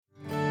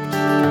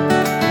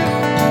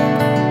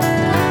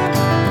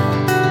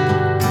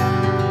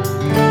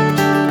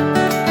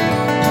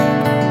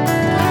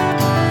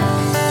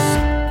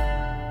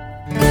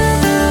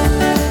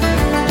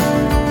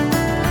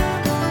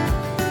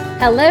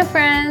Hello,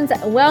 friends.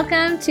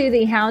 Welcome to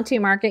the How to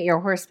Market Your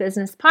Horse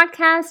Business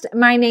podcast.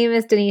 My name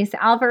is Denise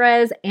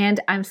Alvarez, and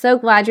I'm so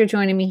glad you're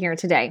joining me here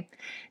today.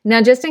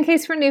 Now, just in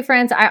case for new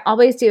friends, I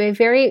always do a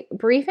very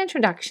brief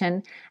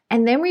introduction,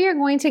 and then we are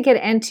going to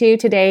get into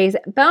today's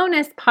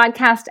bonus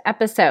podcast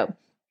episode.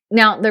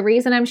 Now, the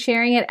reason I'm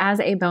sharing it as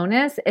a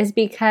bonus is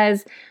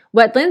because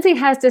what Lindsay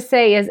has to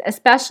say is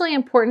especially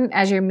important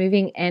as you're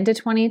moving into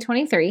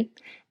 2023.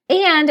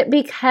 And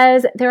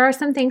because there are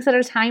some things that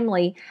are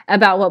timely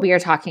about what we are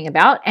talking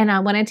about, and I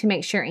wanted to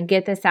make sure and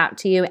get this out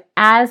to you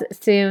as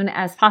soon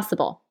as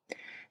possible.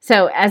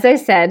 So, as I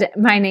said,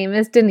 my name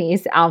is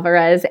Denise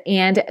Alvarez,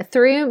 and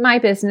through my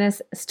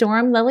business,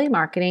 Storm Lily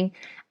Marketing,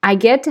 I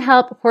get to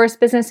help horse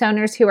business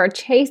owners who are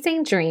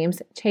chasing dreams,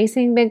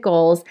 chasing big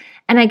goals,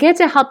 and I get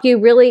to help you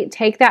really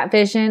take that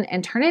vision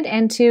and turn it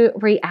into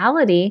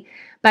reality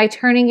by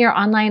turning your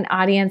online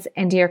audience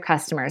into your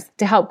customers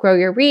to help grow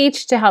your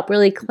reach, to help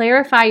really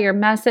clarify your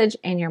message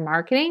and your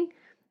marketing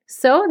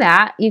so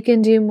that you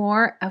can do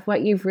more of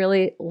what you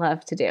really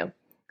love to do.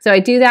 So I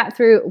do that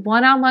through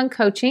one-on-one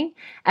coaching,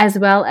 as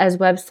well as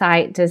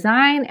website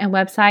design and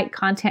website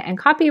content and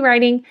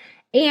copywriting,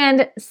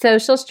 and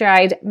Social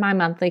Stride, my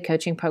monthly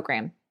coaching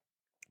program.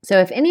 So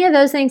if any of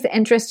those things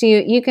interest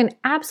you, you can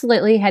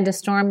absolutely head to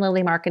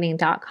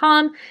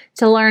stormlilymarketing.com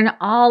to learn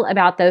all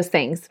about those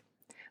things.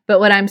 But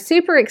what I'm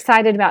super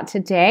excited about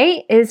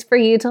today is for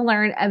you to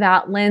learn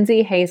about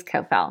Lindsay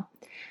Hayes-Kofel.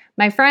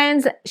 My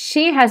friends,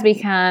 she has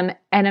become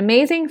an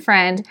amazing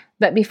friend.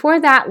 But before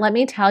that, let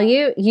me tell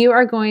you, you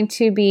are going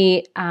to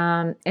be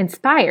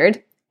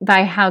inspired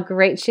by how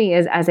great she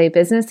is as a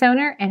business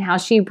owner and how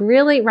she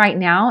really right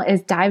now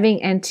is diving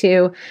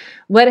into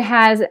what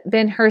has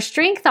been her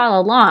strength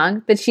all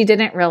along, but she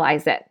didn't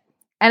realize it.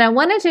 And I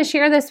wanted to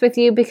share this with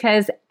you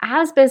because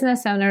as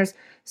business owners,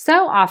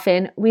 so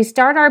often we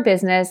start our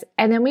business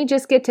and then we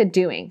just get to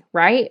doing,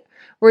 right?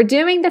 We're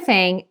doing the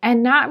thing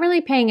and not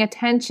really paying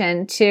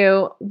attention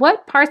to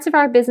what parts of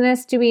our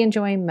business do we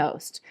enjoy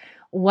most?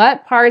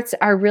 What parts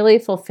are really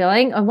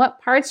fulfilling and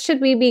what parts should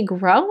we be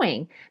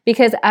growing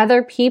because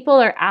other people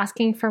are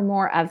asking for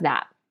more of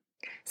that?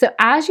 So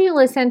as you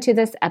listen to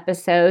this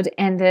episode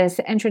and this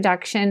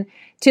introduction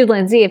to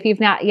Lindsay, if you've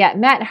not yet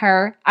met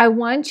her, I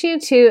want you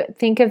to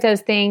think of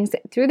those things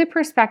through the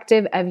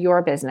perspective of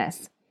your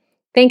business.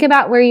 Think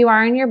about where you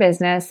are in your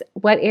business.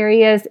 What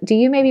areas do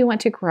you maybe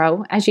want to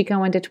grow as you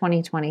go into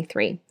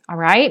 2023? All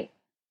right.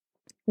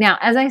 Now,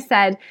 as I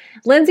said,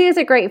 Lindsay is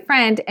a great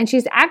friend, and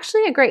she's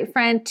actually a great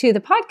friend to the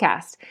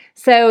podcast.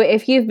 So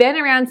if you've been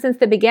around since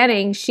the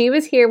beginning, she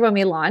was here when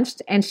we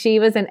launched, and she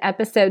was in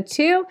episode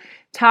 2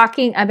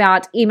 talking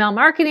about email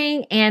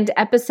marketing and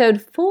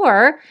episode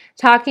 4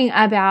 talking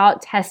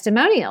about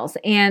testimonials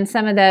and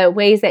some of the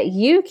ways that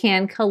you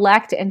can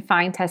collect and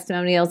find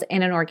testimonials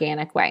in an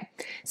organic way.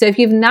 So if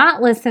you've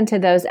not listened to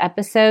those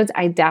episodes,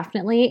 I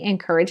definitely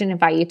encourage and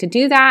invite you to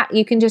do that.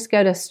 You can just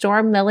go to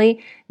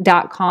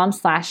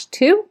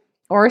stormlily.com/2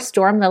 or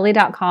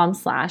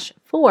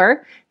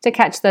stormlily.com/4 to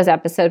catch those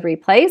episode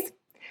replays.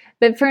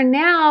 But for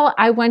now,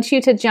 I want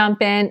you to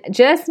jump in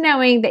just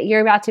knowing that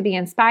you're about to be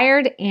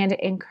inspired and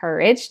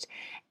encouraged.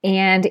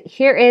 And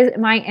here is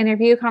my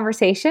interview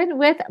conversation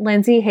with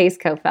Lindsay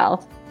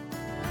Hayes-Kofel.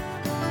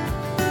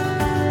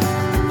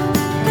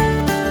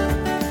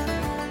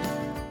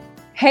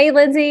 Hey,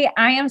 Lindsay,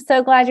 I am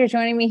so glad you're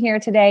joining me here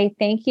today.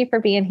 Thank you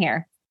for being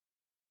here.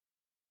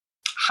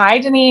 Hi,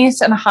 Denise,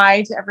 and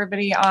hi to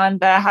everybody on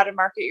the How to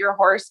Market Your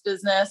Horse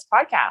Business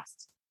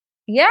podcast.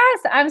 Yes,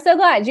 I'm so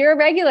glad you're a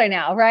regular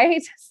now,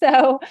 right?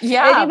 So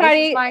yeah,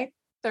 this is my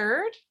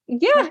third.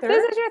 Yeah, this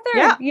is your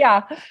third.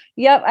 Yeah.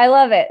 Yep. I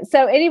love it.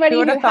 So anybody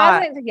who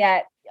hasn't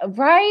yet,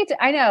 right?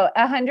 I know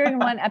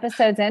 101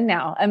 episodes in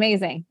now.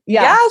 Amazing.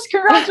 Yeah. Yes.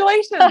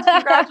 Congratulations.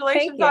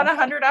 Congratulations on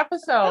 100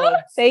 episodes.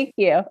 Thank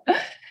you.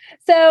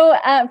 So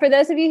for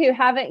those of you who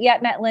haven't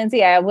yet met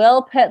Lindsay, I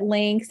will put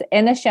links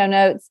in the show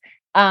notes.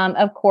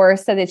 Of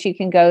course, so that you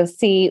can go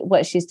see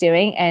what she's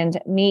doing and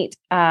meet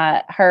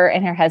her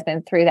and her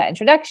husband through that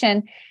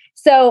introduction.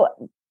 So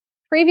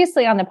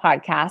previously on the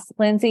podcast,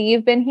 Lindsay,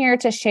 you've been here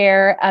to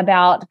share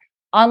about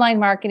online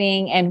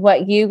marketing and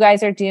what you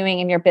guys are doing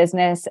in your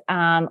business,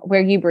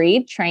 where you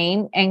breed,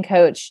 train, and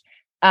coach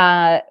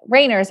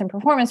reiners and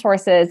performance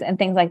horses and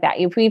things like that.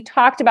 We've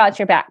talked about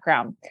your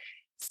background.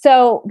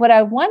 So what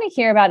I want to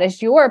hear about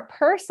is your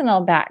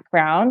personal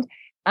background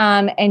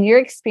and your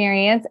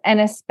experience, and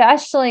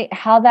especially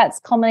how that's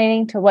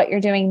culminating to what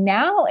you're doing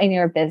now in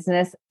your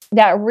business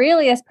that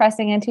really is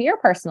pressing into your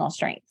personal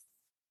strengths.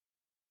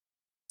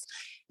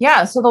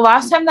 Yeah. So the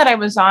last time that I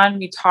was on,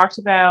 we talked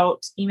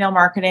about email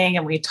marketing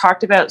and we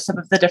talked about some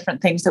of the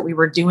different things that we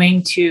were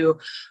doing to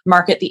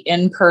market the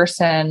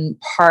in-person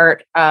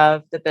part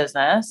of the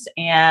business.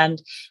 And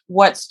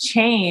what's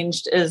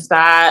changed is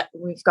that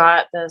we've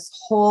got this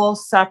whole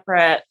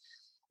separate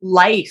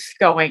life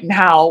going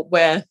now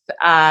with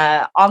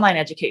online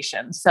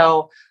education.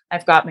 So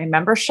I've got my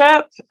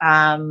membership,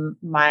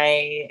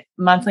 my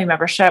monthly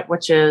membership,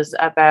 which is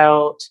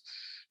about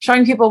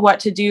showing people what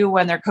to do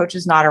when their coach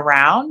is not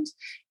around.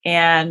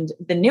 And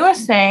the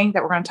newest thing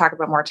that we're going to talk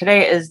about more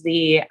today is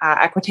the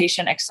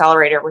Equitation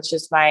Accelerator, which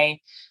is my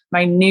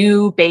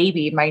new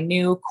baby, my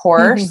new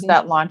course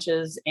that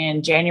launches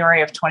in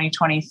January of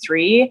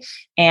 2023.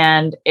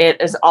 And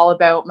it is all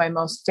about my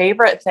most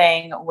favorite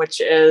thing,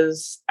 which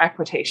is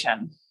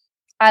equitation.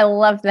 I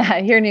love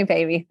that. Your new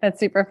baby. That's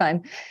super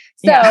fun.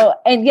 So,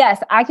 and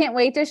yes, I can't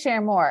wait to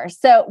share more.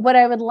 So what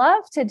I would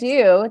love to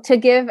do to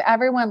give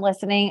everyone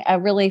listening a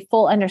really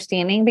full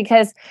understanding,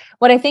 because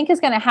what I think is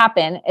going to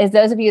happen is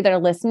those of you that are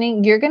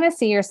listening, you're going to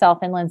see yourself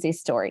in Lindsay's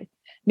story,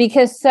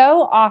 because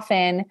so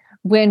often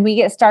when we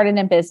get started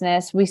in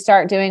business, we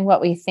start doing what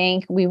we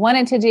think we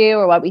wanted to do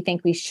or what we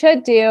think we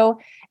should do.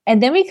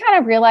 And then we kind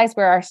of realize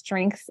where our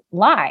strengths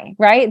lie,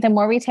 right? The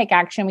more we take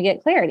action, we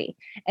get clarity.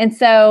 And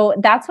so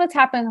that's what's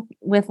happened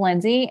with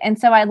Lindsay. And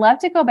so I'd love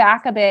to go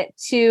back a bit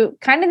to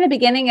kind of the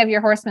beginning of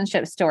your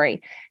horsemanship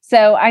story.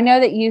 So I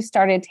know that you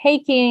started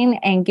taking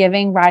and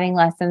giving riding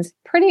lessons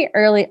pretty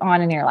early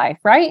on in your life,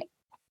 right?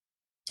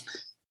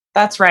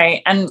 That's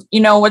right. And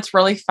what's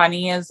really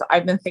funny is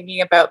I've been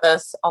thinking about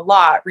this a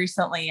lot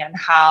recently, and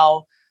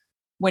how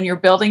when you're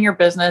building your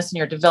business and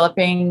you're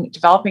developing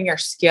your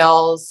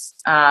skills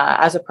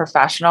as a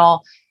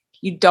professional,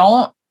 you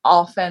don't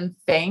always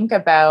think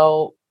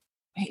about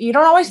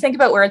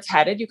where it's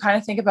headed. You kind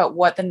of think about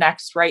what the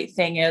next right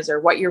thing is, or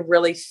what you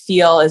really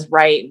feel is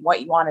right,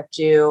 what you want to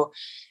do.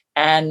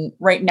 And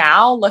right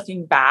now,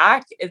 looking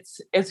back,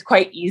 it's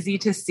quite easy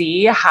to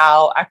see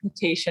how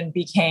equitation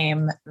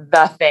became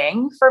the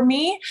thing for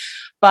me.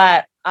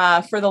 But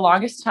for the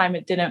longest time,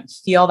 it didn't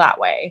feel that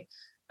way.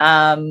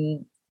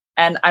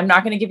 And I'm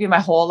not going to give you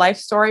my whole life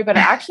story, but it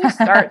actually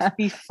starts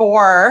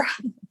before.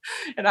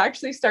 It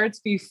actually starts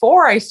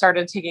before I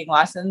started taking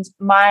lessons.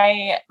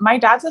 My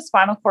dad's a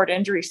spinal cord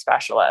injury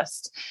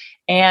specialist,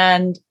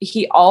 and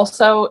he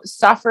also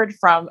suffered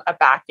from a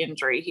back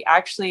injury. He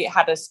actually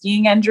had a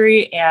skiing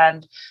injury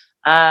and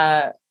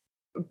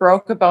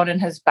broke a bone in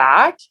his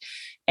back.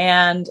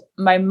 And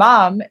my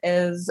mom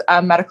is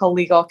a medical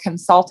legal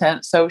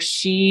consultant, so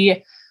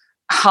she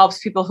helps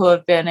people who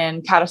have been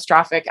in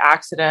catastrophic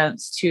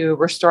accidents to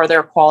restore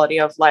their quality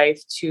of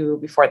life to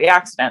before the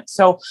accident.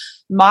 So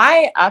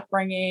my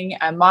upbringing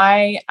and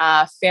my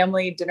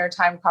family dinner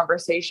time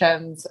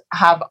conversations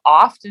have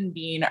often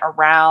been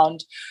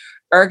around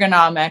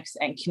ergonomics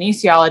and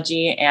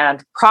kinesiology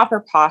and proper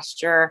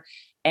posture.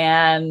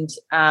 And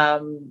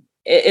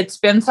it's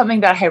been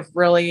something that I have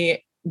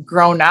really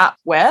grown up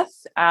with,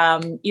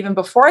 even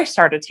before I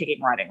started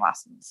taking riding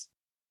lessons.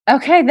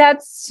 Okay,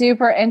 that's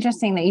super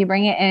interesting that you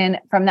bring it in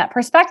from that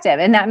perspective.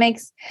 And that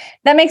makes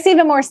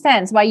even more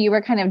sense why you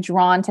were kind of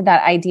drawn to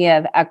that idea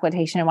of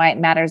equitation and why it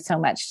mattered so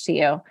much to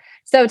you.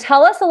 So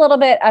tell us a little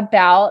bit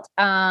about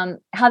how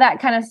that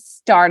kind of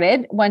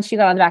started once you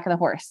got on the back of the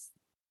horse.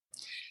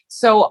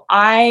 So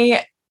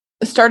I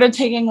started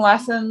taking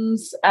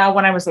lessons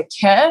when I was a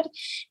kid,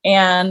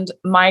 and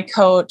my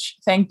coach,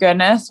 thank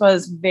goodness,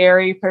 was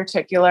very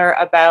particular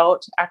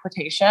about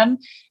equitation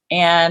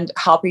and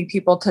helping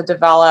people to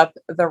develop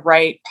the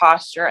right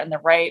posture and the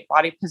right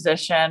body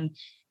position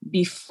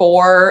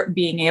before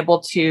being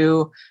able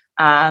to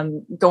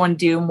go and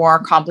do more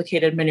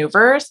complicated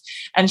maneuvers.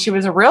 And she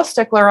was a real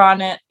stickler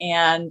on it.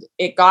 And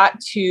it got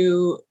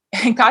to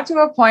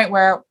a point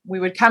where we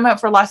would come out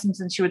for lessons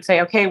and she would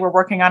say, okay, we're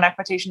working on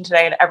equitation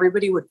today. And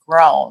everybody would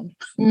groan.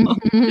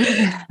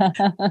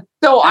 Mm-hmm.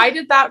 So I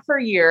did that for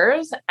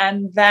years.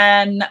 And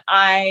then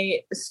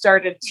I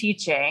started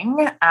teaching.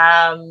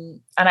 And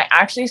I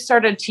actually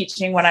started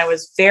teaching when I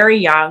was very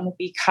young,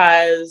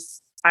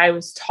 because I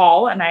was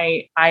tall and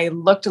I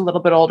looked a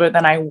little bit older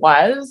than I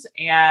was.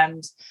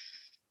 And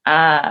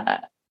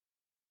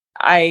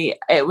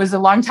it was a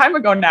long time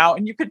ago now,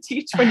 and you could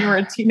teach when you were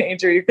a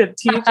teenager. You could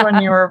teach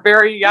when you were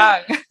very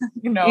young.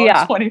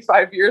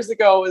 25 years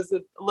ago was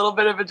a little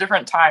bit of a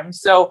different time.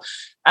 So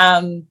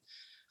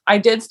I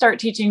did start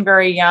teaching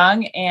very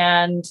young,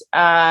 and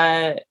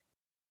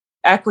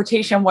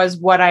equitation was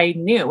what I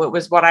knew. It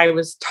was what I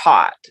was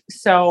taught.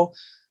 So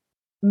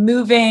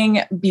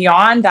moving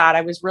beyond that,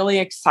 I was really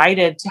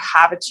excited to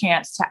have a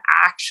chance to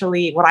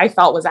actually, what I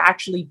felt was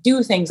actually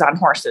do things on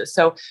horses.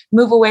 So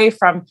move away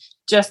from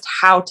just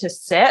how to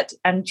sit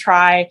and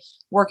try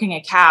working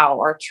a cow,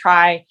 or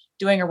try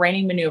doing a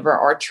reining maneuver,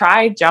 or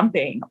try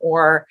jumping,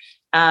 or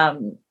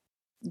kind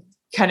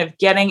of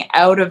getting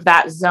out of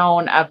that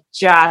zone of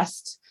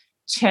just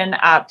chin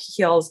up,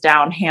 heels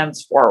down,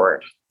 hands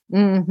forward.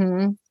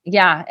 Mm-hmm.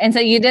 Yeah. And so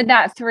you did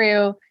that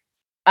through,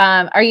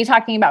 are you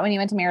talking about when you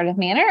went to Meredith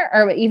Manor,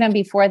 or even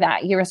before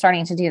that, you were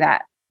starting to do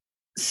that?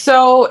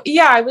 So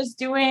yeah, I was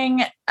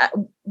doing,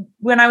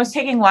 when I was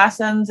taking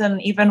lessons,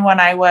 and even when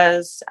I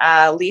was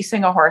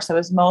leasing a horse, I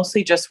was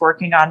mostly just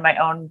working on my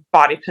own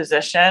body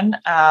position.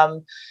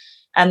 And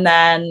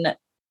then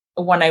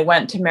when I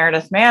went to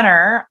Meredith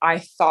Manor, I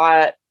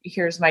thought,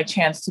 here's my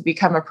chance to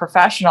become a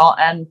professional.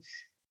 And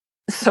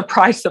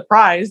surprise,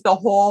 surprise, the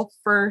whole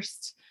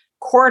first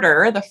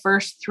quarter, the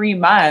first 3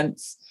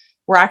 months,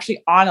 were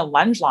actually on a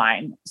lunge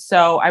line.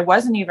 So I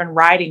wasn't even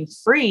riding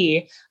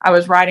free. I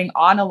was riding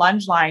on a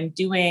lunge line,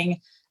 doing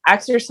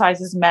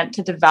exercises meant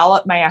to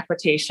develop my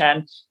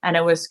equitation. And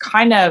it was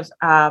kind of,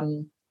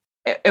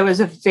 it was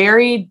a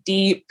very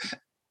deep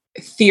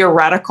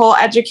theoretical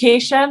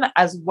education,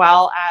 as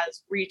well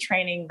as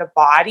retraining the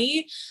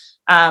body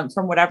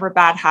from whatever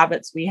bad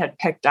habits we had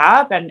picked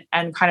up, and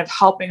kind of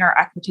helping our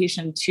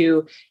equitation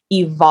to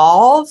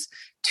evolve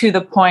to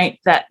the point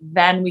that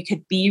then we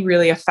could be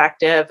really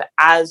effective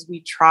as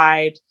we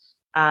tried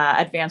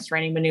advanced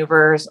reining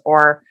maneuvers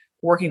or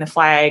working the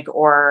flag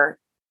or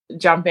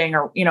jumping,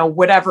 or,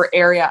 whatever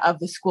area of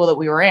the school that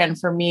we were in.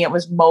 For me, it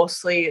was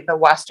mostly the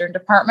Western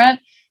department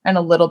and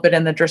a little bit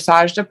in the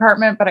dressage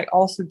department, but I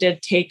also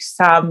did take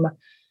some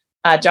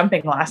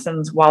jumping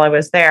lessons while I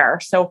was there.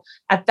 So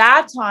at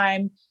that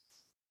time,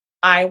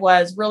 I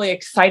was really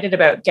excited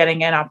about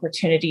getting an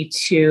opportunity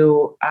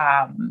to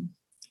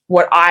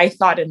what I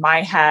thought in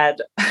my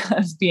head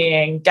as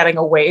being getting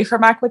away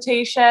from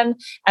equitation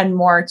and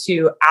more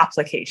to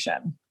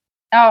application.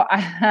 Oh,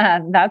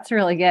 that's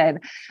really good.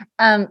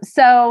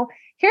 So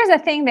here's a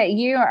thing that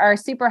you are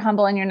super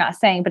humble and you're not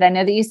saying, but I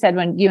know that you said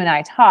when you and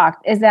I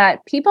talked, is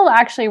that people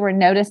actually were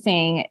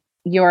noticing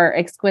your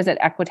exquisite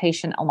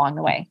equitation along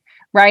the way,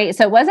 right?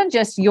 So it wasn't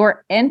just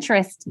your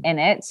interest in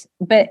it,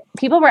 but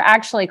people were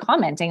actually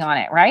commenting on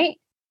it, right?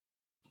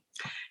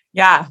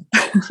 Yeah.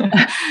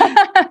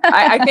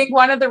 I think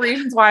one of the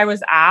reasons why I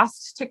was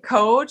asked to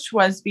coach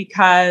was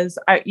because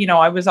I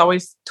was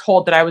always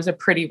told that I was a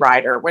pretty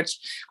rider, which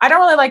I don't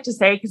really like to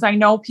say, because I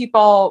know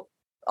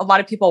a lot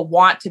of people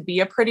want to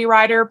be a pretty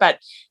rider, but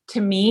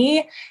to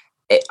me,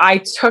 I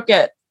took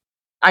it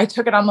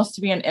almost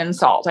to be an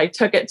insult. I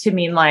took it to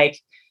mean like,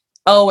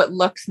 oh, it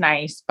looks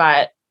nice,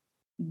 but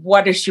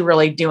what is she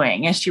really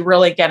doing? Is she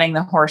really getting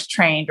the horse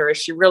trained, or is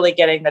she really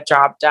getting the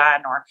job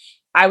done? Or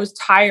I was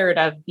tired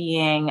of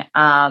being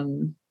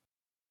told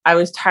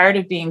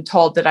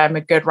that I'm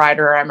a good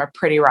rider or I'm a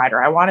pretty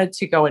rider. I wanted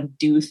to go and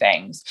do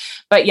things.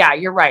 But yeah,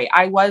 you're right.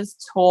 I was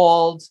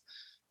told,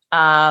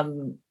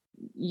 all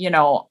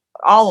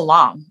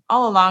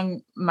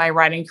along my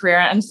riding career,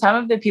 and some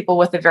of the people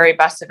with the very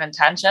best of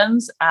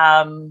intentions.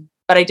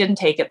 But I didn't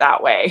take it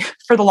that way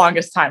for the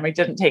longest time. I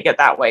didn't take it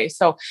that way.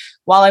 So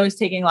while I was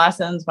taking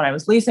lessons, when I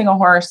was leasing a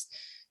horse,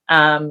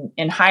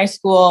 in high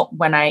school,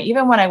 when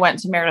I went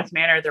to Meredith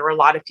Manor, there were a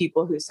lot of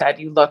people who said,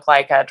 you look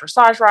like a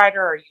dressage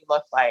rider, or you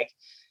look like,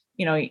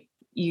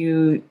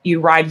 you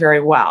ride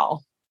very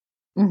well.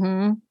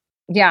 Mm-hmm.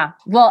 Yeah.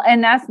 Well,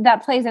 and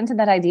that plays into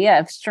that idea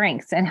of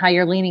strengths and how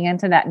you're leaning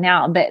into that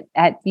now, but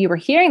you were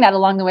hearing that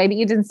along the way, but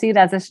you didn't see it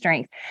as a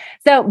strength.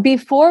 So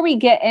before we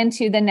get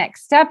into the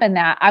next step in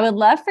that, I would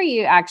love for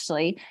you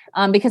actually,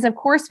 because of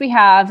course we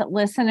have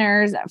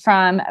listeners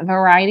from a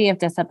variety of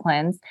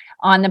disciplines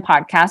on the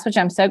podcast, which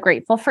I'm so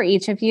grateful for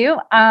each of you.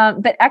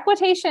 But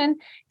equitation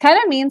kind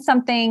of means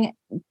something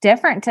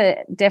different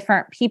to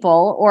different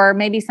people, or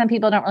maybe some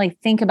people don't really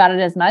think about it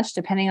as much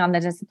depending on the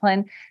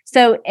discipline.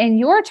 So in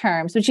your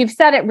terms, which you've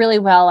said it really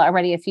well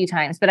already a few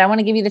times, but I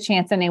want to give you the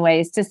chance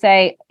anyways to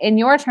say in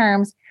your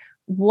terms,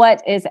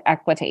 what is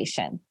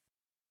equitation?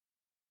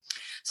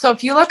 So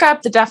if you look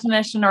up the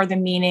definition or the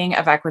meaning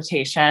of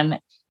equitation,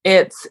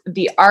 it's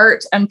the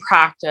art and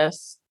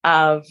practice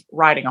of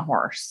riding a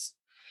horse.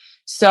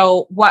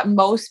 So what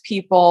most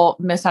people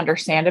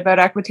misunderstand about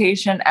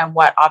equitation, and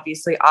what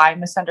obviously I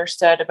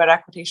misunderstood about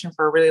equitation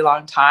for a really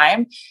long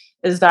time,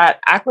 is that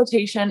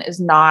equitation is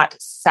not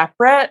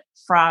separate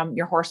from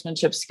your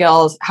horsemanship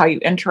skills, how you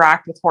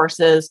interact with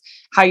horses,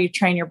 how you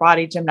train your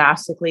body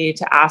gymnastically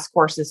to ask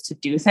horses to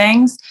do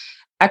things.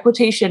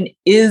 Equitation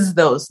is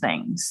those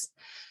things.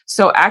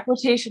 So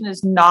equitation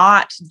is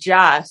not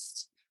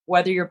just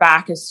whether your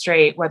back is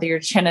straight, whether your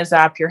chin is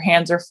up, your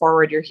hands are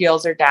forward, your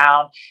heels are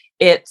down.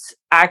 It's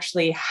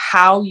actually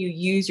how you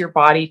use your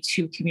body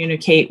to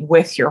communicate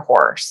with your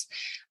horse.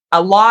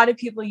 A lot of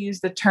people use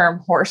the term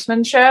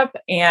horsemanship,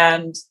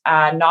 and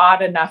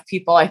not enough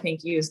people, I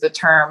think, use the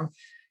term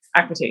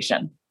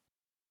equitation.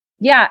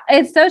 Yeah,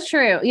 it's so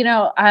true.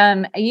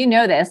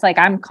 This, like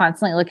I'm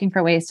constantly looking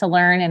for ways to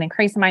learn and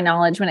increase my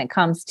knowledge when it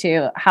comes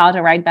to how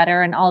to ride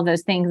better and all of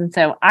those things. And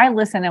so I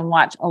listen and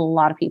watch a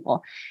lot of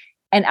people,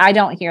 and I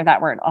don't hear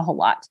that word a whole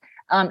lot.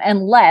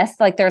 Unless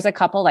like there's a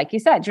couple, like you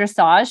said,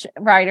 dressage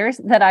riders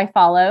that I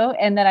follow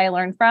and that I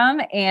learn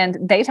from, and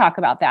they talk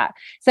about that.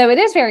 So it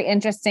is very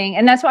interesting.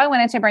 And that's why I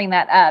wanted to bring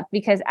that up,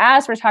 because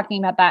as we're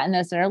talking about that and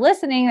those that are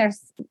listening,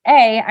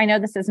 I know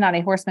this is not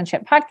a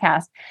horsemanship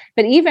podcast,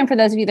 but even for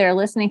those of you that are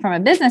listening from a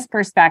business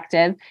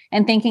perspective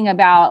and thinking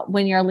about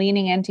when you're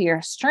leaning into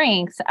your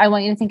strengths, I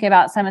want you to think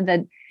about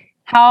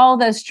how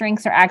those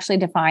strengths are actually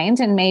defined.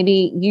 And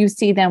maybe you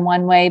see them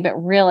one way,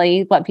 but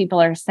really what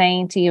people are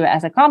saying to you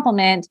as a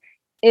compliment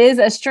is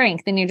a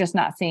strength, and you're just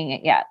not seeing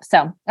it yet.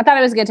 So I thought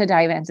it was good to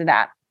dive into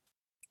that.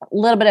 A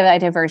little bit of a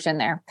diversion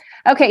there.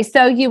 Okay.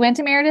 So you went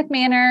to Meredith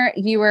Manor,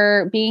 you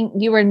were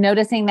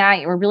noticing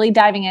that, you were really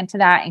diving into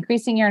that,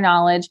 increasing your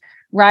knowledge,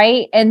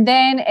 right? And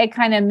then it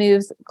kind of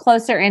moves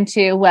closer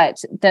into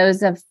what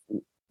those of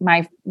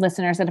my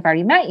listeners that have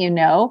already met you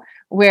know,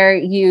 where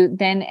you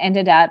then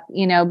ended up,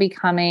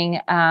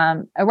 becoming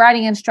a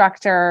riding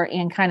instructor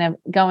and kind of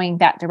going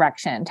that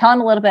direction. Tell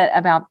them a little bit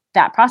about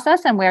that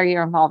process and where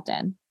you're involved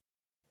in.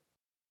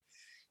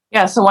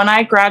 Yeah. So when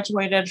I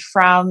graduated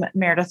from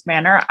Meredith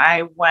Manor,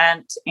 I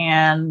went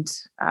and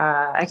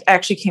I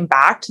actually came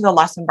back to the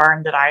lesson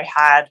barn that I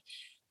had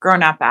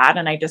grown up at.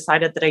 And I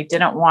decided that I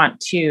didn't want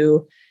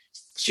to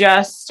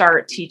just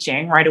start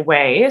teaching right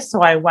away. So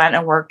I went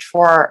and worked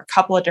for a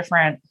couple of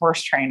different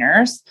horse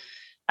trainers,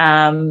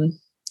 and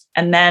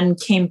then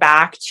came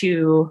back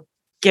to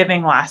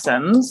giving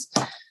lessons.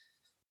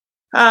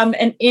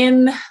 And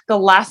in the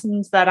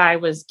lessons that I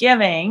was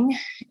giving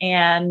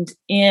and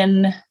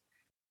in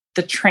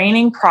the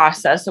training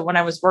process, so when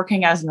I was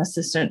working as an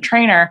assistant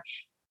trainer,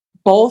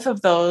 both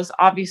of those,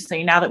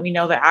 obviously, now that we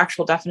know the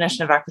actual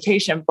definition of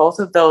equitation, both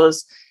of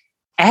those,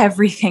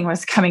 everything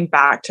was coming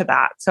back to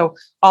that. So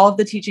all of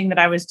the teaching that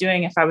I was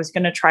doing, if I was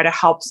going to try to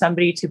help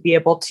somebody to be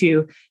able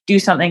to do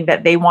something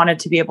that they wanted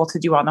to be able to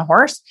do on the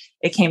horse,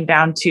 it came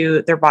down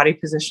to their body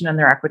position and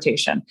their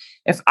equitation.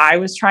 If I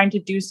was trying to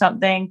do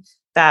something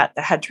that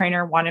the head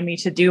trainer wanted me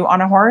to do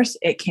on a horse,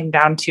 it came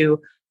down to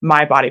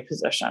my body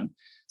position.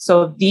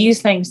 So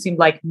these things seemed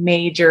like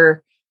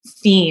major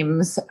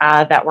themes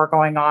that were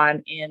going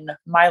on in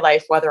my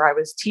life, whether I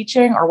was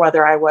teaching or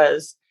whether I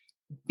was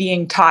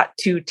being taught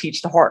to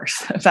teach the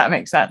horse, if that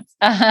makes sense.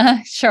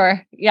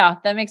 Sure. Yeah,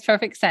 that makes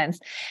perfect sense.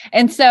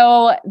 And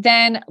so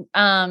then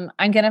I'm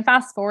going to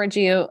fast forward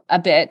you a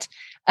bit.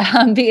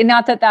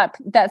 Not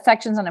that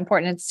section's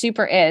unimportant. It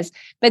super is.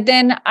 But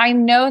then I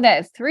know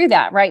that through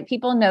that, right,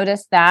 people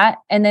notice that.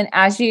 And then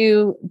as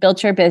you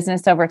built your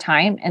business over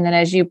time, and then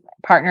as you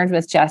partnered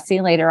with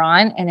Jesse later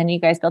on, and then you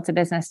guys built a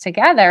business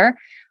together,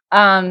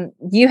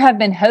 you have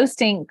been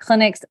hosting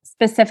clinics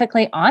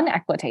specifically on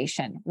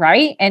equitation,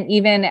 right? And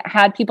even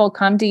had people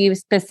come to you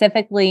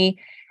specifically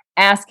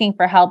asking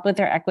for help with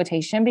their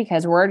equitation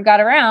because word got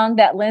around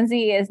that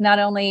Lindsay is not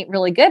only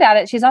really good at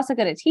it, she's also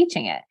good at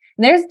teaching it.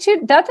 And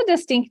that's a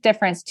distinct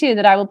difference too,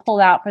 that I will pull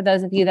out for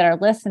those of you that are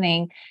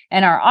listening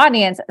and our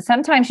audience.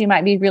 Sometimes you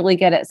might be really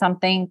good at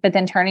something, but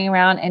then turning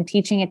around and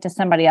teaching it to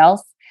somebody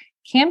else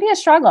can be a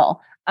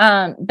struggle.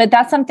 But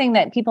that's something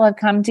that people have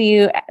come to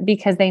you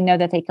because they know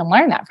that they can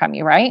learn that from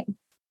you, right?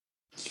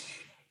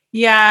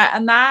 Yeah.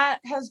 And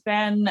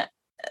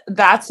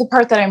that's the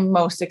part that I'm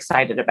most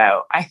excited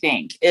about, I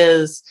think,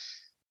 is,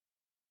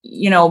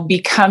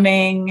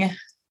 becoming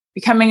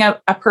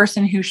a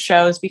person who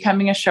shows,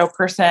 becoming a show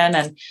person,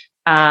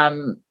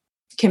 and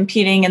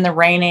competing in the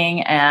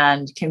reining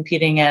and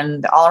competing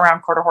in the all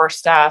around quarter horse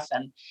stuff.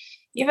 And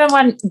even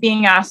when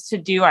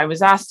I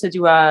was asked to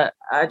do a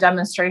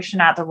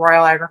demonstration at the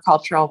Royal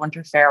Agricultural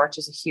Winter Fair, which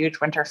is a huge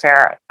winter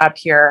fair up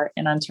here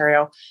in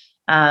Ontario,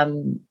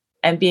 and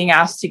being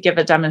asked to give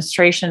a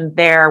demonstration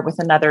there with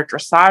another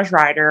dressage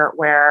rider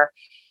where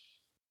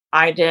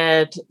I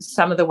did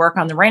some of the work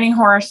on the reining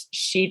horse.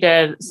 She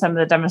did some of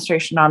the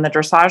demonstration on the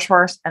dressage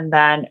horse. And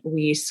then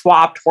we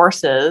swapped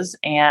horses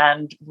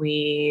and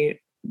we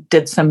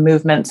did some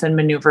movements and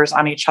maneuvers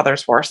on each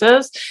other's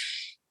horses.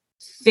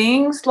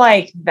 Things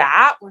like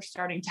that were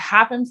starting to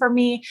happen for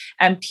me,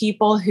 and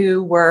people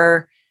who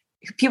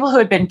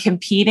had been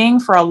competing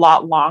for a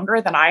lot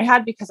longer than I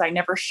had, because I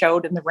never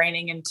showed in the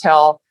reining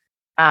until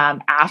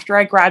after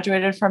I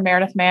graduated from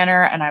Meredith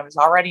Manor, and I was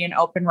already an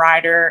open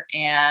rider,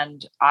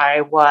 and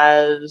I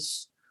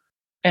was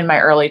in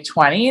my early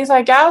 20s,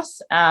 I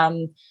guess.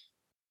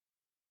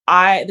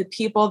 The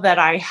people that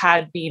I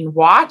had been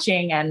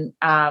watching and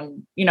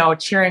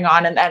cheering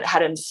on and that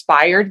had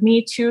inspired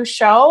me to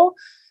show,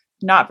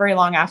 not very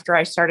long after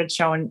I started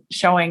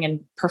showing and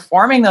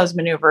performing those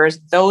maneuvers,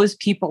 those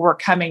people were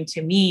coming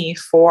to me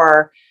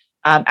for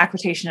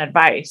equitation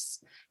advice.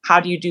 How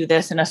do you do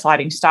this in a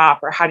sliding stop?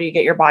 Or how do you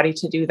get your body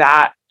to do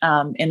that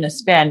in a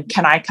spin?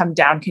 Can I come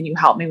down? Can you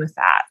help me with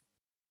that?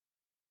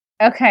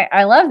 Okay.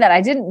 I love that.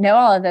 I didn't know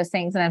all of those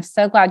things. And I'm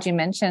so glad you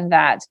mentioned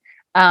that,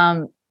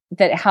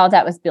 that how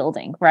that was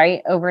building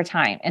right over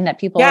time and that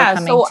people were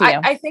coming to you.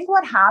 I think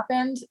what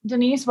happened,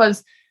 Denise,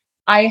 was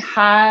I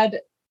had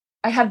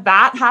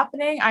that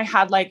happening. I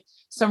had like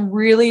some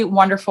really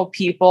wonderful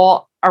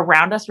people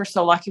around us. We're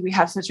so lucky we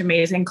have such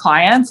amazing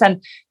clients.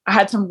 And I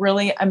had some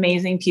really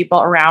amazing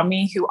people around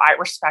me who I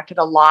respected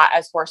a lot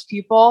as horse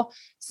people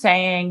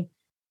saying,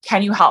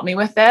 can you help me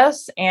with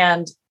this?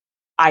 And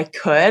I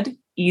could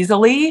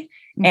easily.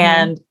 Mm-hmm.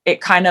 And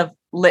it kind of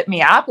lit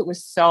me up.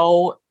 It's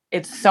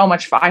so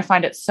much fun. I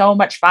find it so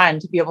much fun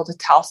to be able to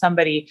tell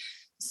somebody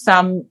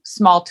some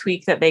small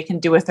tweak that they can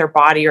do with their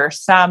body, or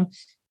some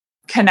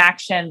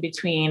connection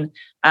between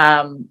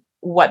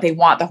what they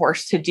want the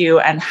horse to do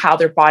and how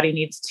their body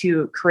needs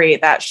to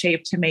create that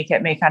shape to make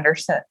it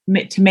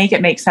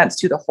make sense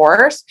to the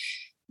horse.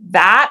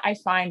 That I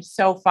find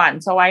so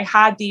fun. So I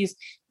had these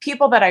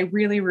people that I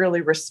really,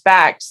 really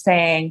respect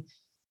saying,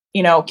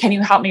 can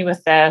you help me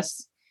with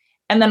this?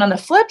 And then on the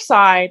flip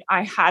side,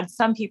 I had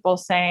some people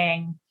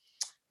saying,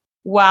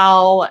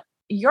 well,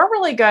 you're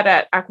really good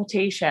at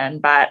equitation,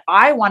 but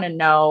I want to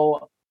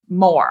know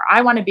more.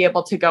 I want to be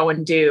able to go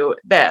and do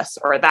this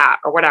or that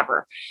or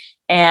whatever.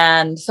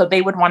 And so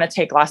they would want to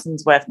take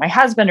lessons with my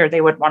husband, or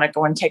they would want to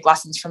go and take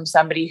lessons from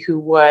somebody who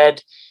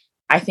would,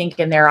 I think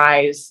in their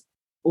eyes,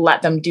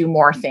 let them do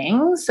more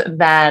things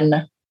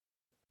than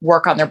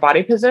work on their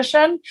body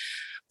position.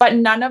 But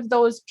none of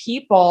those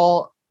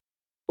people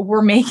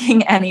were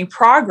making any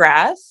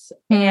progress.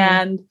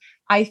 And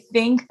I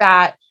think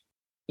that,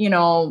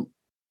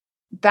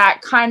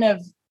 that kind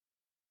of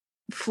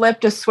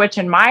flipped a switch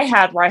in my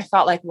head where I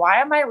felt like,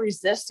 why am I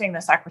resisting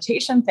this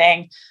equitation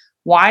thing?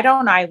 Why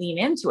don't I lean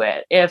into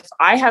it? If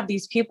I have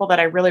these people that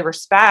I really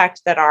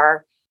respect that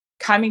are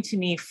coming to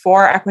me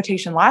for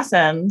equitation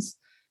lessons,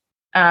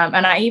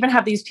 and I even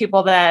have these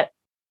people that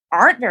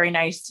aren't very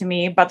nice to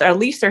me, but at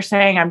least they're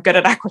saying I'm good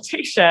at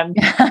equitation.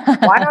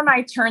 Why don't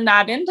I turn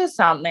that into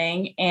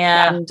something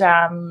and,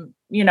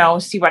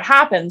 see what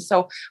happens?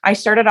 So I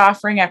started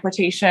offering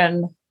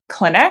equitation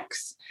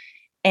clinics,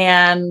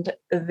 and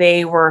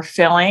they were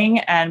filling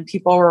and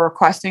people were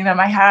requesting them.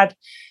 I had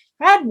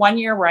 1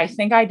 year where I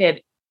think I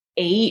did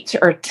 8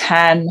 or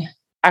 10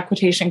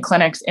 equitation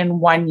clinics in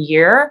 1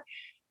 year,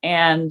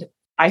 and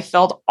I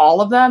filled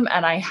all of them,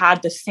 and I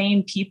had the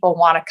same people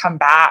want to come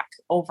back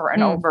over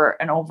and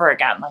over and over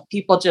again. Like,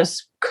 people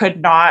just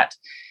could not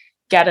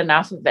get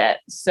enough of it.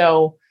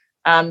 So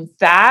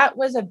that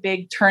was a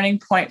big turning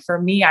point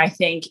for me, I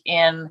think,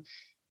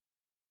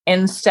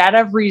 instead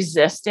of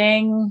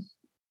resisting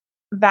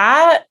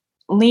that,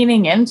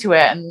 leaning into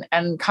it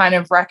and kind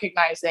of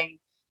recognizing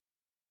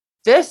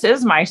this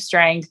is my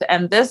strength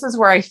and this is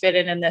where I fit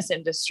in this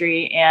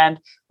industry, and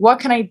what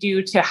can I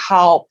do to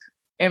help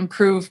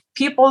improve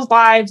people's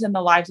lives and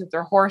the lives of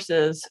their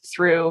horses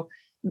through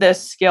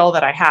this skill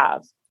that I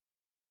have.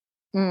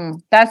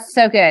 That's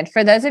so good.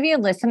 For those of you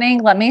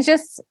listening, let me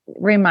just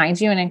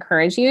remind you and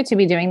encourage you to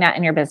be doing that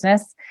in your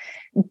business.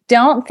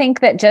 Don't think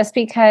that just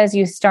because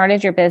you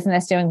started your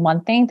business doing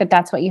one thing,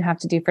 that's what you have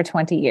to do for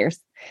 20 years.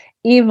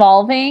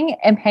 Evolving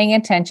and paying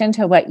attention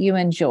to what you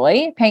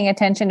enjoy, paying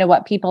attention to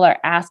what people are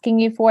asking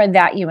you for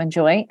that you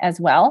enjoy as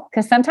well.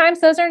 Because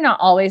sometimes those are not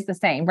always the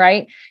same,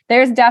 right?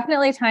 There's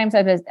definitely times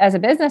as a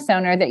business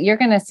owner that you're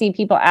going to see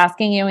people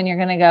asking you and you're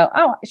going to go,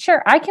 oh,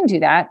 sure, I can do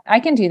that. I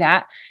can do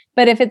that.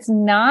 But if it's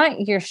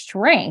not your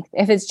strength,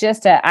 if it's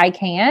just I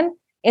can,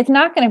 it's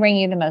not going to bring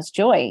you the most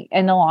joy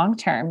in the long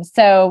term.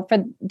 So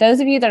for those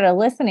of you that are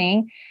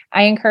listening,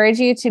 I encourage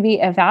you to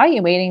be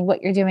evaluating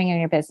what you're doing in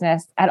your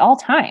business at all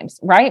times,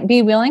 right?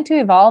 Be willing to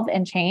evolve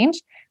and change.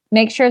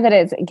 Make sure that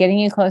it's getting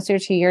you closer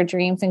to your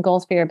dreams and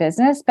goals for your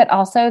business, but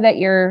also that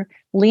you're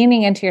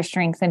leaning into your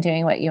strengths and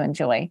doing what you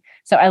enjoy.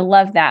 So I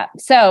love that.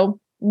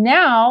 So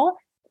now,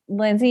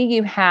 Lindsay,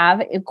 you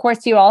have, of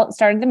course, you all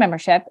started the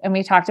membership, and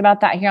we talked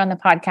about that here on the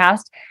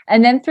podcast.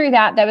 And then through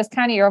that was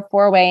kind of your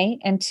foray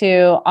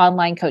into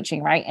online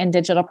coaching, right? And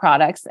digital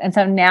products. And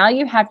so now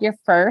you have your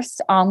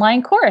first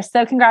online course.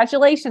 So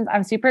congratulations.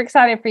 I'm super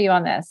excited for you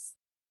on this.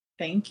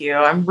 Thank you.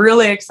 I'm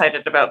really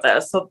excited about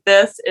this. So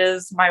this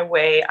is my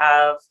way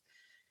of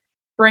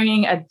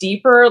bringing a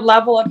deeper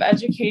level of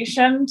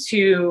education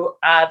to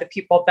the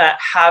people that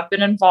have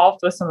been involved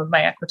with some of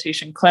my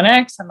equitation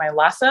clinics and my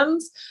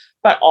lessons,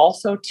 but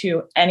also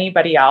to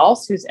anybody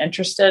else who's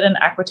interested in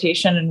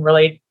equitation and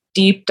really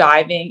deep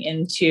diving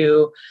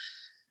into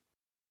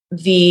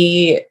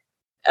the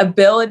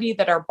ability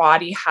that our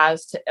body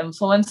has to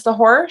influence the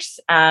horse.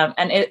 And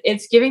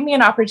it's giving me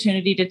an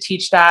opportunity to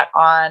teach that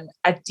on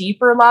a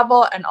deeper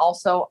level and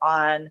also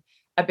on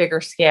a bigger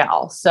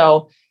scale.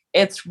 So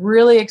it's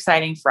really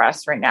exciting for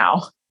us right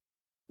now.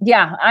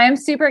 Yeah, I am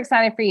super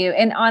excited for you.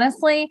 And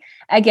honestly,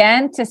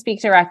 again, to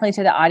speak directly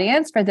to the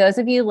audience, for those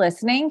of you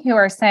listening who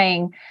are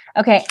saying,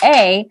 okay,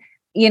 I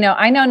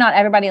know not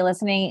everybody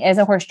listening is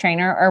a horse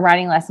trainer or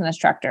riding lesson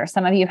instructor.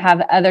 Some of you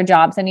have other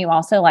jobs and you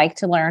also like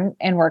to learn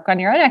and work on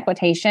your own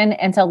equitation.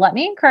 And so let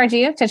me encourage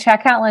you to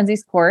check out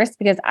Lindsay's course,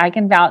 because I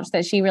can vouch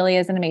that she really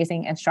is an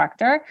amazing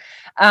instructor.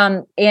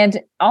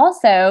 And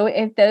also,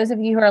 if those of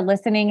you who are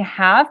listening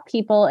have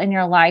people in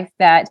your life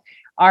that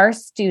are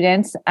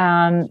students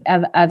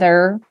of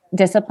other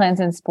disciplines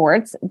and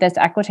sports, this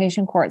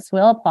equitation course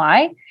will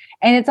apply.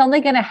 And it's only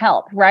going to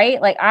help, right?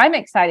 Like, I'm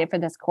excited for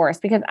this course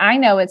because I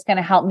know it's going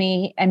to help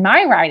me in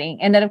my riding.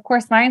 And that, of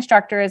course, my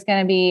instructor is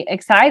going to be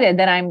excited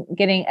that I'm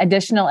getting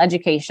additional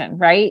education,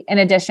 right? In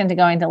addition to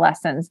going to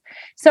lessons.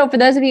 So for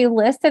those of you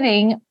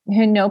listening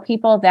who know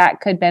people that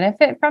could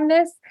benefit from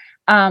this,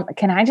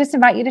 can I just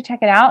invite you to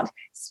check it out?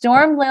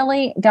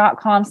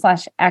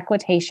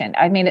 stormlily.com/equitation.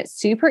 I've made it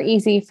super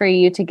easy for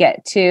you to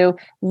get to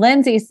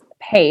Lindsay's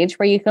page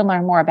where you can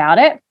learn more about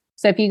it.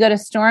 So if you go to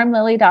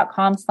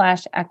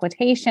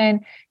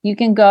stormlily.com/equitation, you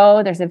can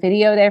go, there's a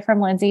video there from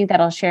Lindsay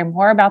that'll share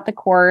more about the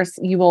course.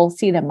 You will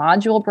see the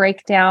module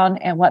breakdown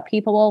and what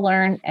people will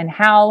learn and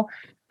how.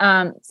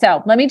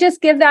 So let me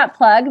just give that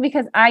plug,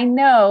 because I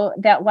know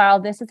that while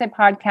this is a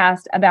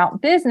podcast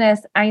about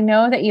business, I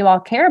know that you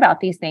all care about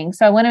these things.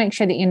 So I want to make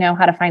sure that you know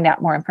how to find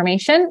out more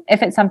information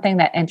if it's something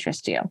that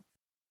interests you.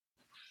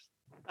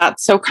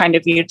 That's so kind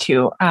of you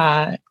to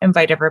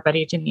invite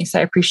everybody, Denise. I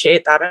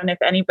appreciate that. And if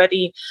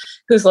anybody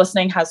who's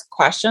listening has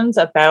questions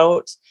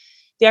about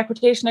the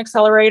Equitation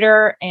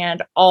Accelerator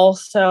and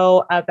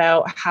also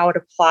about how it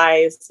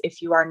applies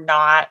if you are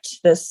not,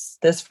 this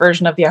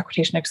version of the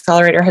Equitation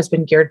Accelerator has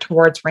been geared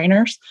towards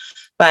Rainers.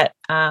 But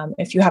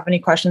if you have any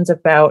questions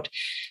about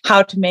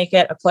how to make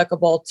it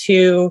applicable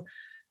to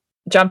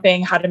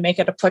jumping, how to make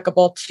it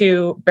applicable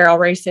to barrel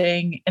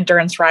racing,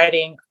 endurance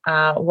riding,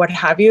 what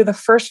have you, the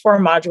first 4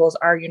 modules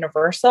are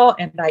universal.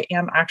 And I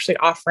am actually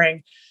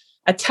offering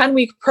a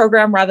 10-week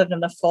program rather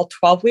than the full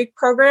 12-week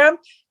program,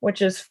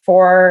 which is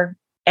for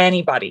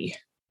anybody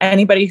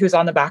who's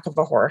on the back of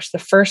a horse. The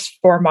first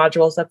 4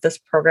 modules of this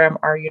program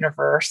are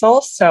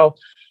universal. So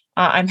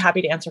I'm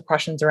happy to answer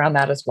questions around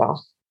that as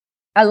well.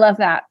 I love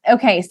that.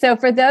 Okay. So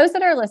for those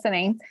that are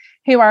listening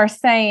who are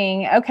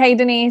saying, okay,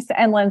 Denise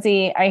and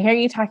Lindsay, I hear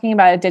you talking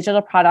about a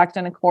digital product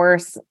and a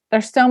course.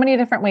 There's so many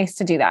different ways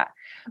to do that.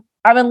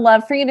 I would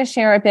love for you to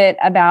share a bit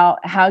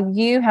about how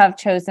you have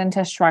chosen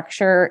to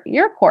structure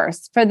your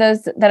course for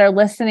those that are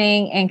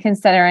listening and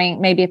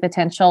considering maybe a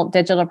potential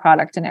digital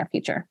product in their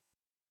future.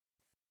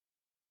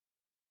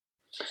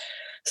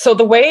 So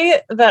the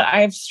way that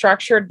I've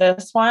structured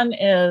this one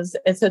is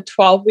it's a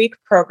 12-week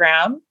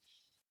program.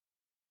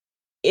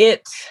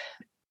 I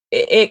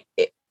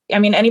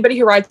mean, anybody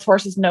who rides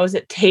horses knows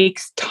it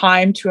takes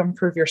time to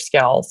improve your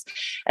skills.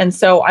 And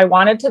so I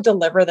wanted to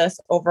deliver this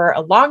over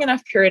a long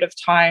enough period of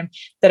time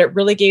that it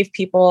really gave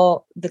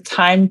people the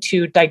time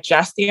to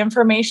digest the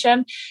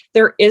information.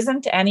 There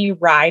isn't any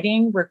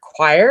riding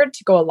required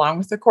to go along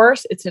with the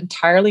course. It's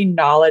entirely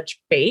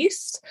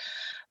knowledge-based.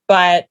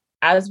 But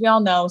as we all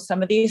know,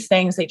 some of these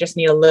things, they just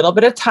need a little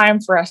bit of time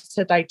for us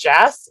to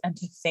digest and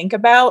to think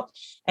about,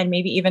 and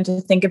maybe even to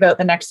think about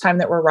the next time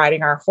that we're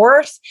riding our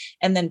horse,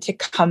 and then to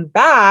come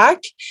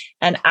back.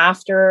 And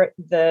after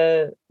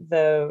the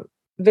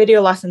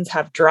video lessons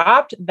have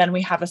dropped, then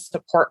we have a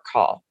support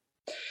call.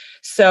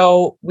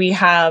 So we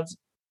have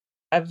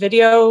a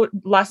video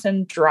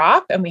lesson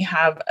drop, and we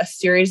have a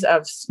series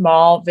of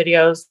small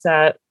videos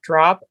that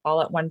drop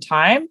all at one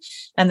time.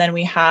 And then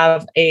we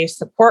have a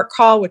support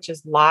call, which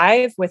is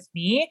live with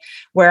me,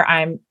 where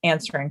I'm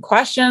answering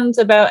questions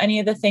about any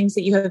of the things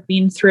that you have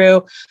been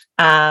through,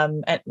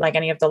 like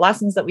any of the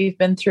lessons that we've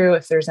been through.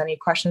 If there's any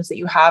questions that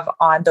you have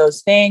on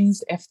those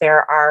things, if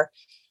there are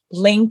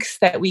links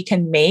that we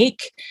can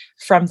make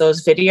from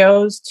those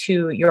videos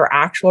to your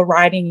actual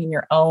riding and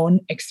your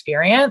own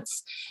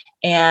experience.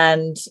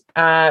 And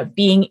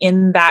being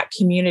in that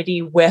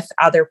community with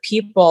other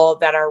people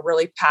that are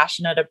really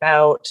passionate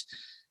about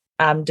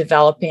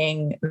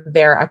developing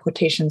their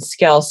equitation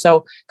skills.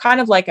 So kind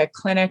of like a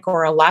clinic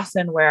or a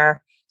lesson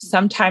where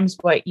sometimes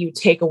what you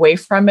take away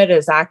from it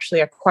is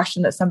actually a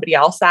question that somebody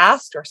else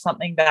asked or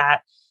something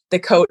that the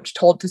coach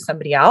told to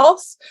somebody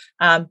else.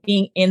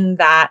 Being in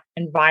that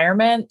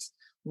environment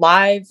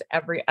live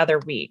every other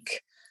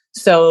week.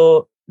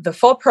 So the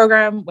full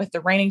program with the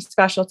reining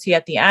specialty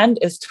at the end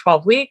is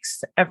 12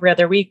 weeks. Every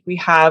other week, we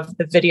have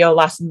the video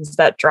lessons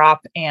that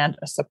drop and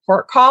a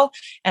support call.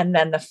 And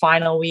then the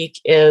final week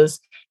is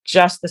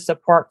just the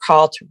support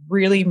call to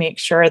really make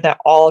sure that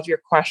all of your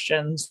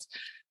questions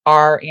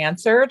are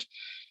answered.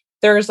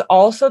 There's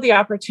also the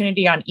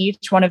opportunity on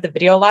each one of the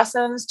video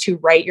lessons to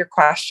write your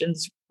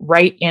questions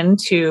right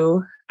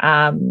into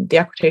the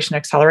Equitation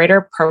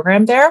Accelerator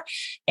program there.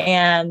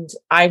 And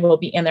I will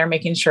be in there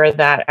making sure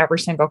that every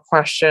single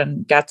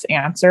question gets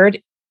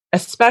answered,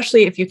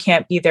 especially if you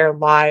can't be there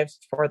live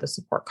for the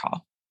support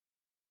call.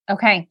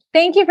 Okay.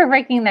 Thank you for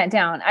breaking that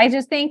down. I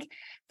just think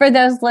for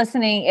those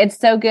listening, it's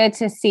so good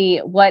to see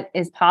what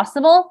is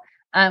possible,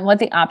 what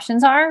the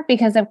options are,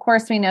 because of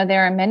course we know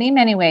there are many,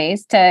 many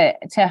ways to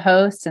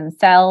host and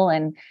sell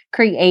and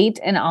create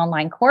an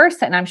online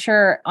course. And I'm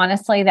sure,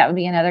 honestly, that would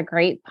be another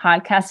great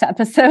podcast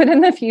episode in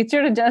the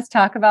future to just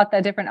talk about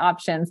the different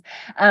options.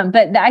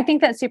 But I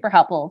think that's super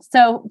helpful.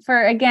 So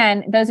for,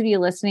 again, those of you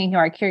listening who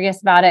are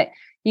curious about it,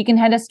 you can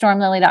head to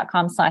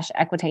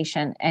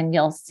stormlily.com/equitation and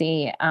you'll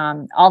see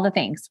all the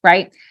things,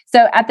 right?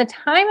 So at the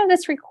time of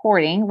this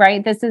recording,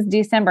 right, this is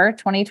December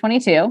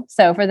 2022.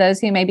 So for those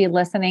who may be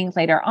listening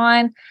later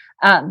on,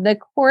 the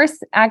course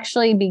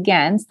actually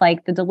begins,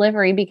 like the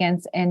delivery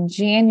begins in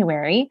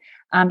January,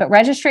 but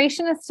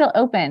registration is still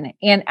open.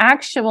 And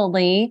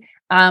actually,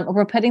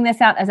 we're putting this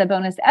out as a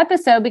bonus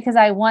episode because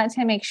I want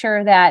to make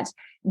sure that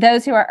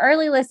those who are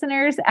early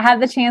listeners have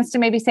the chance to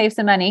maybe save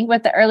some money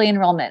with the early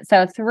enrollment.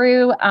 So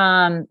through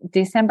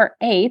December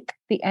 8th,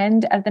 the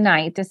end of the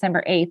night,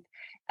 December 8th,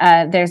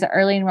 there's an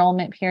early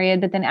enrollment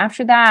period. But then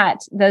after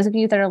that, those of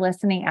you that are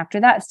listening after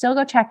that, still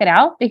go check it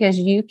out because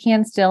you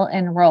can still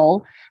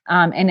enroll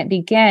and it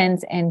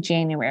begins in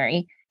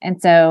January. And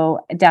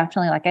so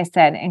definitely, like I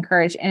said,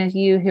 encourage any of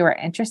you who are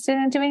interested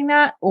in doing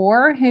that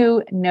or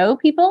who know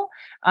people,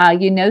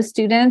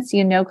 students,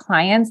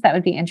 clients that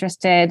would be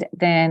interested,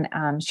 then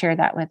share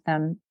that with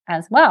them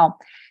as well.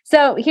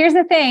 So here's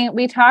the thing.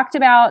 We talked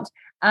about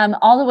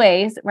all the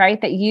ways, right,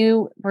 that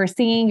you were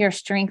seeing your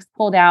strengths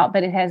pulled out,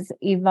 but it has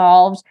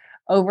evolved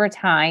over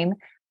time.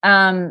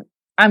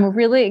 I'm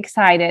really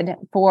excited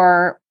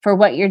for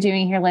what you're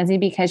doing here, Lindsay,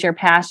 because your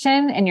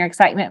passion and your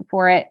excitement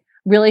for it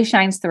really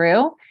shines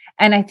through.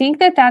 And I think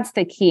that that's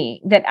the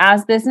key, that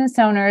as business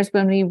owners,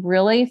 when we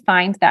really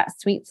find that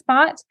sweet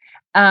spot,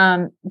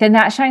 then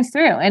that shines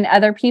through and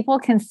other people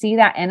can see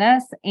that in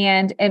us,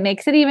 and it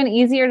makes it even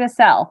easier to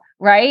sell,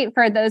 right?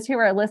 For those who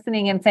are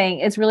listening and saying,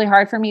 it's really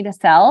hard for me to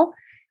sell.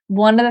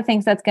 One of the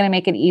things that's going to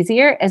make it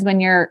easier is when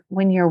you're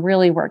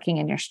really working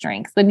in your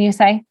strengths, wouldn't you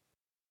say?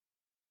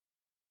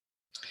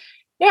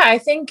 Yeah, I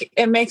think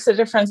it makes a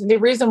difference. The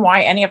reason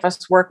why any of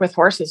us work with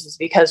horses is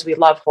because we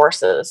love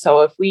horses. So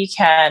if we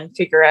can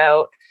figure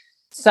out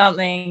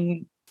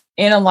something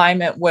in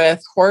alignment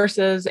with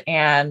horses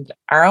and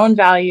our own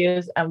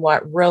values and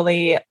what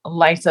really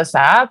lights us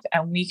up,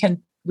 and we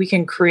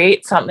can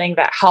create something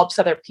that helps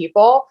other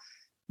people,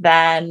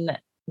 then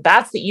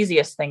that's the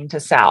easiest thing to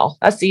sell.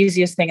 That's the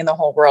easiest thing in the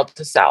whole world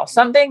to sell.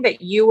 Something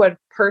that you would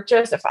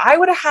purchase. If I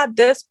would have had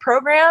this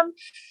program,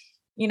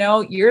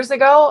 years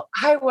ago,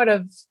 I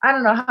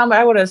don't know how much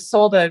I would have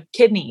sold a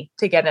kidney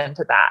to get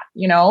into that.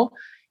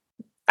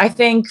 I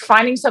think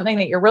finding something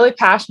that you're really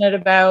passionate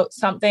about,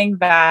 something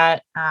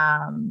that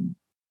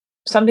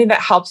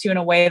helps you in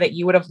a way that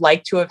you would have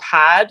liked to have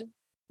had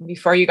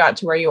before you got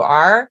to where you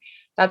are,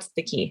 that's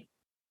the key.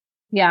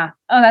 Yeah.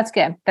 Oh, that's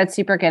good. That's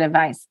super good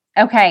advice.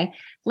 Okay.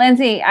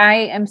 Lindsay, I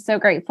am so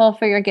grateful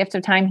for your gift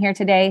of time here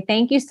today.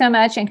 Thank you so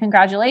much. And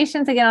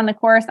congratulations again on the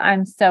course.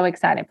 I'm so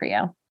excited for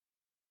you.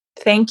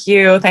 Thank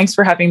you. Thanks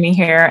for having me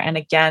here. And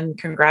again,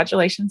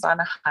 congratulations on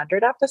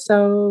 100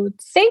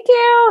 episodes. Thank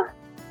you.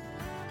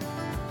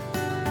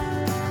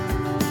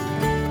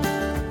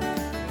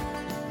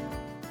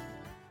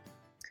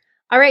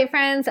 All right,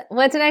 friends,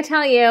 what did I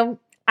tell you?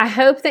 I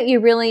hope that you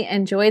really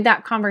enjoyed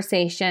that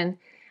conversation.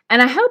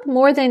 And I hope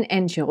more than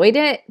enjoyed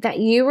it, that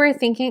you were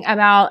thinking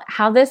about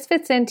how this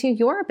fits into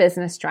your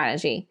business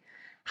strategy.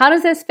 How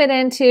does this fit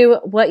into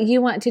what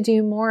you want to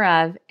do more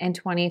of in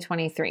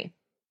 2023?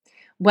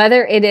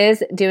 Whether it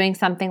is doing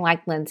something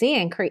like Lindsay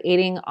and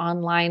creating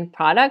online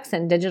products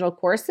and digital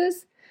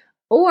courses,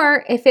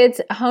 or if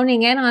it's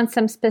honing in on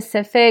some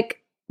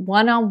specific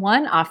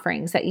one-on-one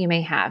offerings that you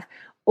may have,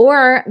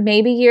 or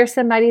maybe you're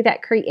somebody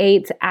that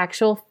creates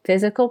actual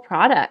physical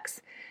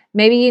products.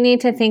 Maybe you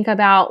need to think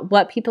about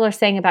what people are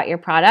saying about your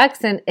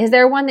products, and is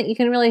there one that you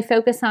can really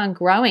focus on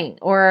growing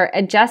or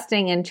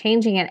adjusting and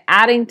changing and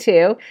adding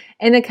to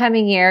in the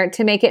coming year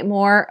to make it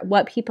more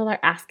what people are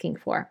asking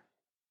for?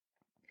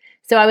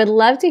 So I would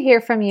love to hear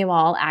from you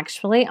all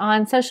actually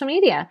on social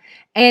media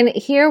and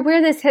hear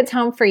where this hits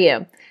home for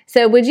you.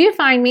 So would you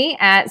find me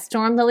at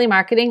Storm Lily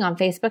Marketing on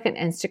Facebook and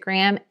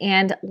Instagram,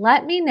 and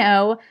let me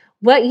know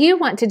what you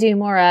want to do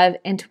more of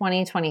in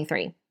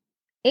 2023.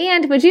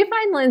 And would you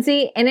find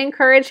Lindsay and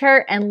encourage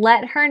her and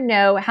let her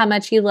know how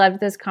much you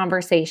loved this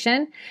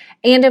conversation?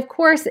 And of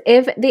course,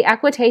 if the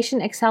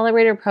Equitation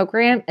Accelerator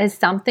program is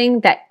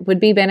something that would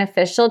be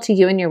beneficial to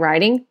you in your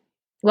writing,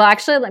 well,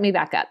 actually, let me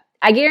back up.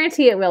 I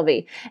guarantee it will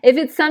be. If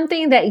it's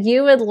something that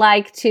you would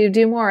like to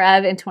do more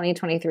of in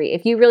 2023,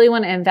 if you really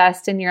want to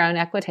invest in your own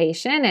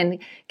equitation and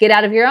get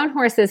out of your own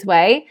horse's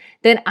way,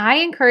 then I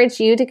encourage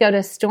you to go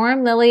to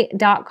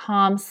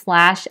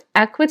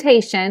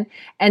stormlily.com/equitation,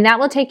 and that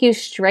will take you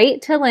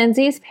straight to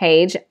Lindsay's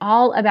page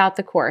all about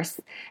the course.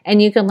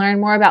 And you can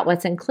learn more about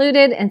what's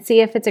included and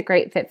see if it's a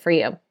great fit for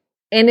you.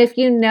 And if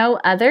you know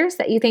others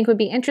that you think would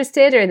be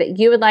interested or that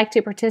you would like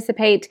to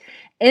participate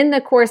in the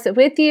course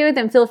with you,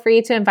 then feel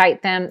free to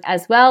invite them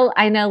as well.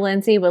 I know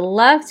Lindsay would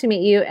love to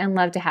meet you and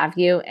love to have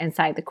you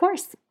inside the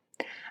course.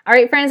 All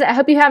right, friends, I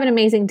hope you have an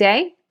amazing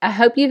day. I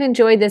hope you've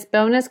enjoyed this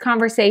bonus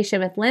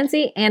conversation with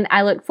Lindsay, and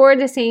I look forward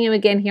to seeing you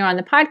again here on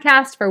the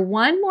podcast for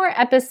one more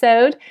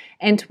episode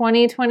in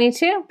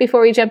 2022 before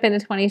we jump into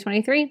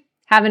 2023.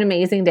 Have an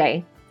amazing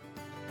day.